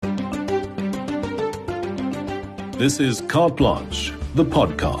This is Carte Blanche, the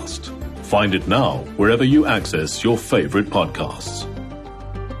podcast. Find it now wherever you access your favorite podcasts.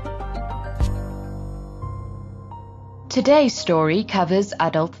 Today's story covers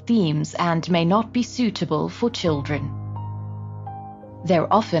adult themes and may not be suitable for children.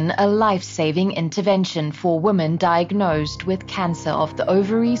 They're often a life-saving intervention for women diagnosed with cancer of the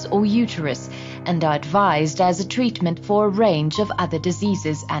ovaries or uterus and are advised as a treatment for a range of other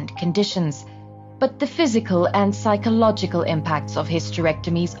diseases and conditions. But the physical and psychological impacts of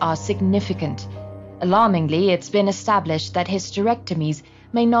hysterectomies are significant. Alarmingly, it's been established that hysterectomies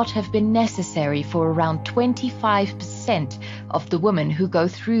may not have been necessary for around 25% of the women who go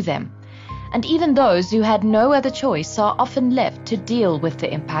through them. And even those who had no other choice are often left to deal with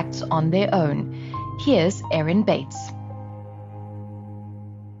the impacts on their own. Here's Erin Bates.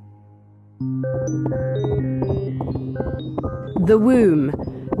 The womb,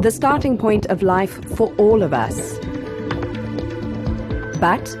 the starting point of life for all of us.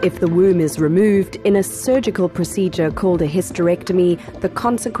 But if the womb is removed in a surgical procedure called a hysterectomy, the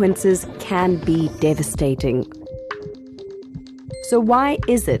consequences can be devastating. So why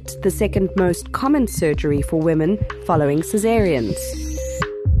is it the second most common surgery for women following caesareans?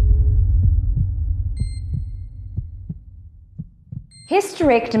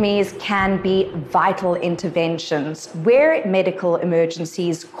 Hysterectomies can be vital interventions where medical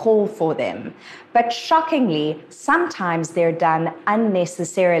emergencies call for them. But shockingly, sometimes they're done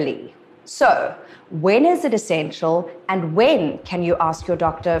unnecessarily. So, when is it essential and when can you ask your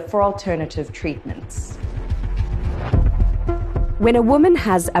doctor for alternative treatments? When a woman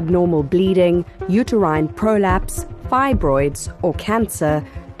has abnormal bleeding, uterine prolapse, fibroids, or cancer,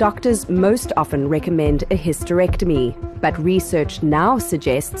 doctors most often recommend a hysterectomy. But research now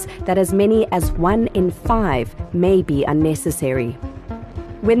suggests that as many as 1 in 5 may be unnecessary.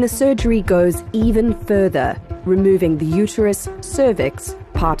 When the surgery goes even further, removing the uterus, cervix,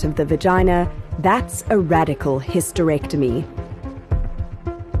 part of the vagina, that's a radical hysterectomy.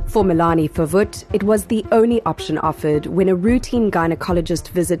 For Melanie Verwoerd, it was the only option offered when a routine gynecologist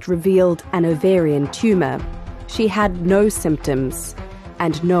visit revealed an ovarian tumor. She had no symptoms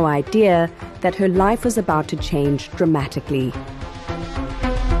and no idea that her life was about to change dramatically.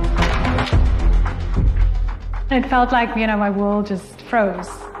 It felt like, my world just froze.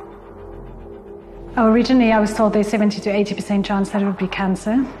 Originally, I was told there's 70 to 80% chance that it would be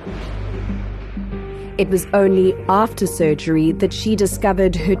cancer. It was only after surgery that she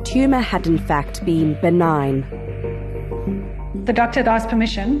discovered her tumor had in fact been benign. The doctor had asked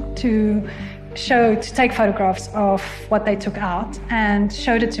permission to take photographs of what they took out and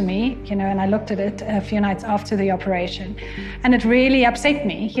showed it to me, and I looked at it a few nights after the operation. And it really upset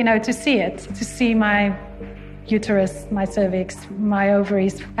me, to see my uterus, my cervix, my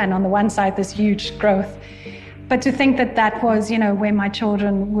ovaries, and on the one side, this huge growth. But to think that that was, where my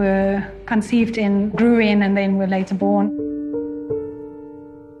children were conceived in, grew in, and then were later born.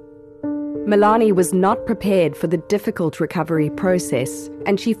 Melanie was not prepared for the difficult recovery process,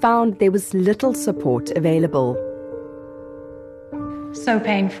 and she found there was little support available. So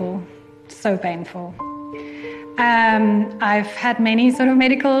painful, so painful. I've had many sort of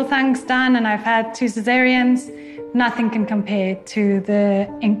medical things done, and I've had 2 caesareans. Nothing can compare to the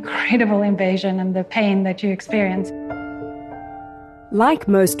incredible invasion and the pain that you experience. Like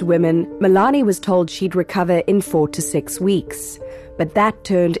most women, Melanie was told she'd recover in 4 to 6 weeks. But that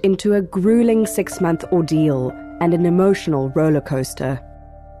turned into a gruelling 6-month ordeal and an emotional roller coaster.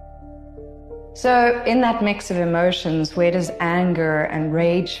 So, in that mix of emotions, where does anger and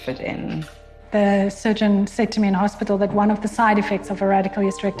rage fit in? The surgeon said to me in hospital that one of the side effects of a radical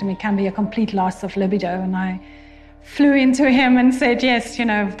hysterectomy can be a complete loss of libido, and I flew into him and said, yes,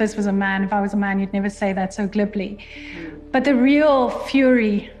 if this was a man, if I was a man, you'd never say that so glibly. But the real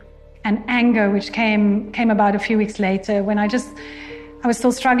fury and anger which came about a few weeks later when I was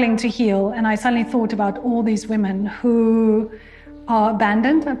still struggling to heal, and I suddenly thought about all these women who are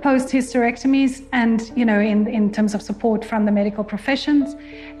abandoned post-hysterectomies and, in terms of support from the medical professions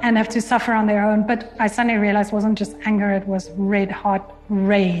and have to suffer on their own. But I suddenly realized it wasn't just anger, it was red-hot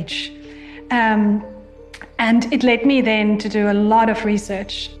rage. And it led me then to do a lot of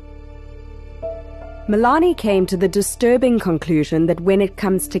research. Melanie came to the disturbing conclusion that when it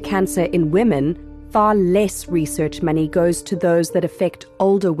comes to cancer in women, far less research money goes to those that affect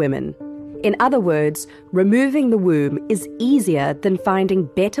older women. In other words, removing the womb is easier than finding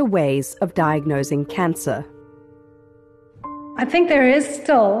better ways of diagnosing cancer. I think there is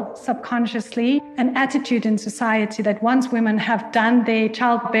still subconsciously an attitude in society that once women have done their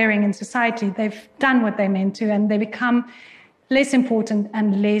childbearing in society, they've done what they're meant to, and they become less important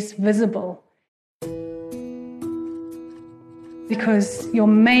and less visible. because your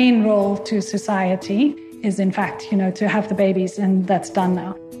main role to society is, in fact, to have the babies, and that's done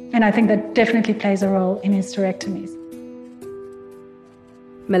now. And I think that definitely plays a role in hysterectomies.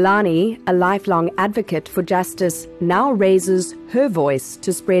 Melanie, a lifelong advocate for justice, now raises her voice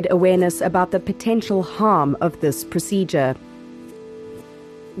to spread awareness about the potential harm of this procedure.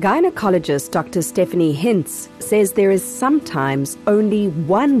 Gynecologist Dr. Stephanie Hintz says there is sometimes only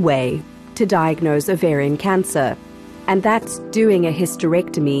one way to diagnose ovarian cancer, and that's doing a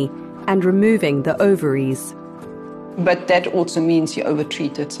hysterectomy and removing the ovaries. But that also means you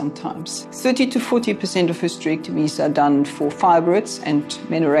overtreat it sometimes. 30 to 40% of hysterectomies are done for fibroids and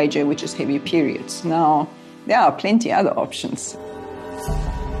menorrhagia, which is heavy periods. Now, there are plenty other options.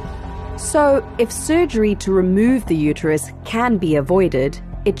 So, if surgery to remove the uterus can be avoided,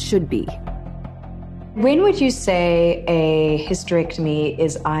 it should be. When would you say a hysterectomy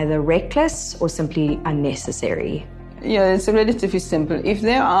is either reckless or simply unnecessary? Yeah, it's relatively simple. If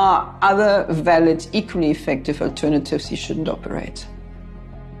there are other valid, equally effective alternatives, you shouldn't operate.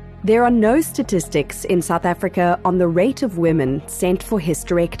 There are no statistics in South Africa on the rate of women sent for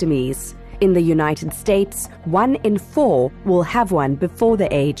hysterectomies. In the United States, 1 in 4 will have one before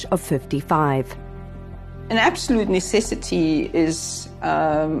the age of 55. An absolute necessity is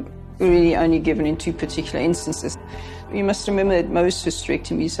really only given in 2 particular instances. You must remember that most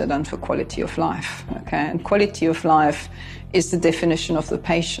hysterectomies are done for quality of life, okay? And quality of life is the definition of the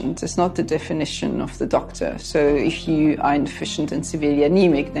patient. It's not the definition of the doctor. So if you are inefficient and severely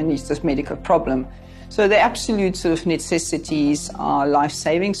anemic, then it's a medical problem. So the absolute sort of necessities are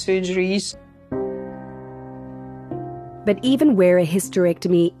life-saving surgeries. But even where a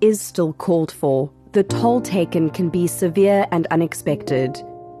hysterectomy is still called for, the toll taken can be severe and unexpected.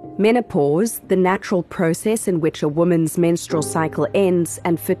 Menopause, the natural process in which a woman's menstrual cycle ends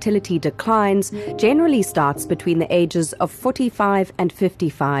and fertility declines, generally starts between the ages of 45 and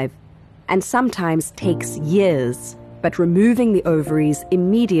 55, and sometimes takes years. But removing the ovaries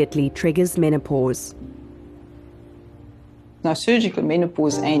immediately triggers menopause. Now, surgical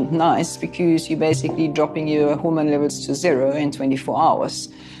menopause ain't nice because you're basically dropping your hormone levels to 0 in 24 hours.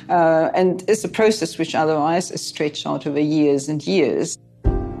 And it's a process which otherwise is stretched out over years and years.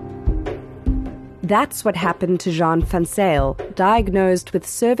 That's what happened to Jean van Zyl, diagnosed with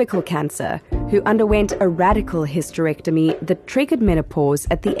cervical cancer, who underwent a radical hysterectomy that triggered menopause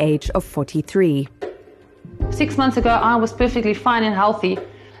at the age of 43. 6 months ago, I was perfectly fine and healthy,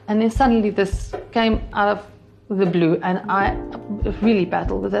 and then suddenly this came out of the blue, and I really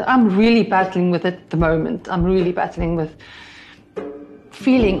battled with it. I'm really battling with it at the moment. I'm really battling with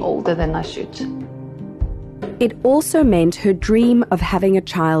feeling older than I should. It also meant her dream of having a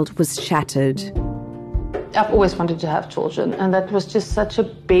child was shattered. I've always wanted to have children, and that was just such a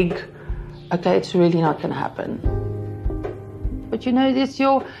big, okay, it's really not going to happen. But it's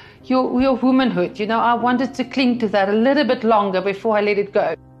your womanhood. I wanted to cling to that a little bit longer before I let it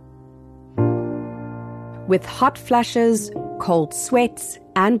go. With hot flushes, cold sweats,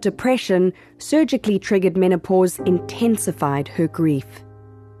 and depression, surgically triggered menopause intensified her grief.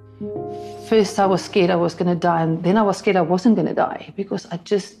 First, I was scared I was going to die, and then I was scared I wasn't going to die because I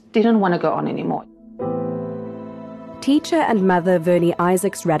just didn't want to go on anymore. Teacher and mother Vernie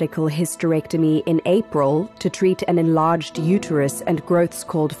Isaac's radical hysterectomy in April to treat an enlarged uterus and growths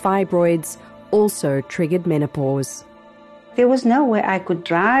called fibroids also triggered menopause. There was no way I could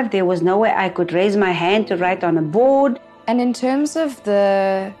drive. There was no way I could raise my hand to write on a board. And in terms of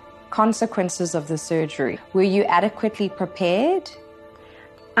the consequences of the surgery, were you adequately prepared?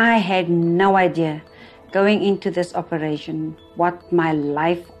 I had no idea going into this operation what my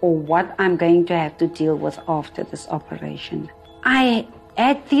life or what I'm going to have to deal with after this operation. I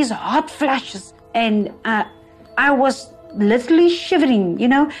had these hot flashes and I was literally shivering,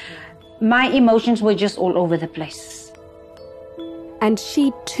 My emotions were just all over the place. And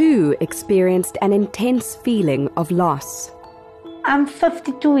she too experienced an intense feeling of loss. I'm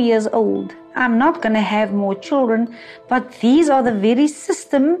 52 years old. I'm not going to have more children, but these are the very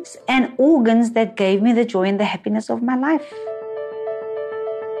systems and organs that gave me the joy and the happiness of my life.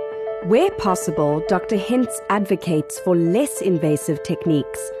 Where possible, Dr. Hintz advocates for less invasive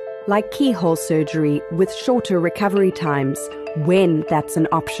techniques, like keyhole surgery with shorter recovery times, when that's an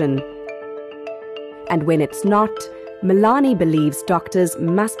option. And when it's not, Melanie believes doctors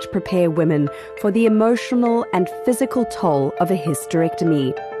must prepare women for the emotional and physical toll of a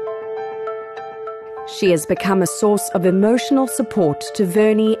hysterectomy. She has become a source of emotional support to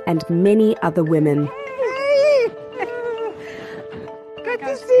Vernie and many other women. Good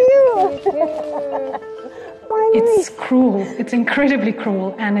to see you. My It's cruel. It's incredibly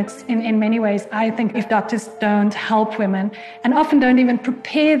cruel. And it's in many ways, I think if doctors don't help women and often don't even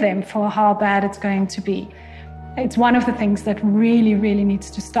prepare them for how bad it's going to be, it's one of the things that really, really needs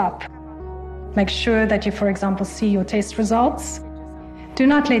to stop. Make sure that you, for example, see your test results. Do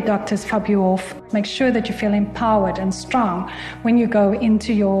not let doctors fob you off. Make sure that you feel empowered and strong when you go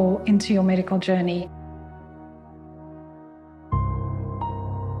into your medical journey.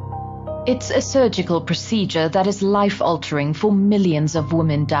 It's a surgical procedure that is life-altering for millions of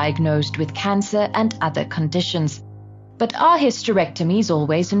women diagnosed with cancer and other conditions. But are hysterectomies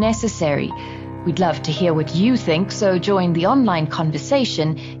always necessary? We'd love to hear what you think, so join the online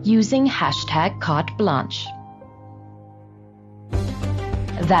conversation using #CarteBlanche.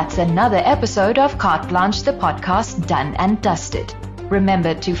 That's another episode of Carte Blanche, the podcast, done and dusted.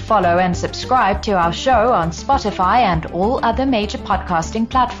 Remember to follow and subscribe to our show on Spotify and all other major podcasting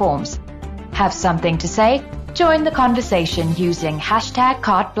platforms. Have something to say? Join the conversation using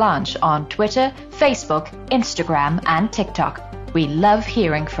 #CarteBlanche on Twitter, Facebook, Instagram, and TikTok. We love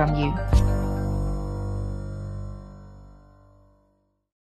hearing from you.